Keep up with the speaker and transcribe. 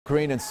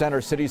Green and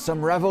Center City,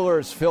 some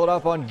revelers filled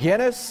up on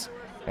Guinness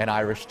and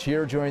Irish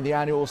cheer during the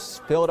annual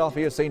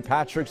Philadelphia St.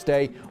 Patrick's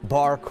Day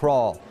bar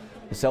crawl.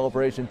 The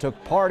celebration took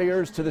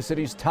partiers to the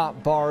city's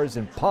top bars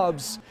and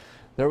pubs.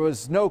 There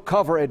was no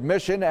cover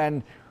admission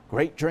and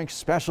great drink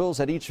specials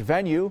at each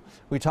venue.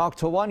 We talked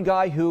to one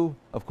guy who,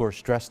 of course,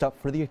 dressed up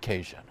for the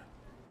occasion.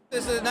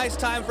 This is a nice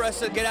time for us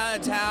to get out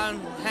of town,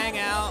 hang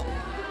out,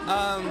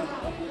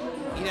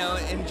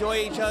 enjoy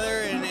each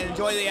other and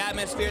enjoy the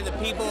atmosphere, the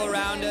people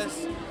around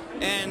us,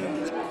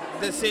 and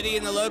the city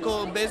and the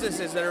local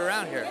businesses that are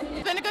around here.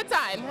 It's been a good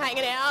time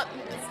hanging out,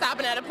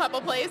 stopping at a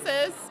couple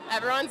places.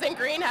 Everyone's in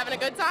green, having a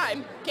good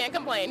time. Can't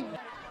complain.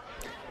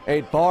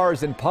 8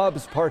 bars and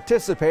pubs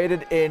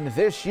participated in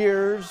this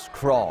year's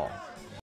crawl.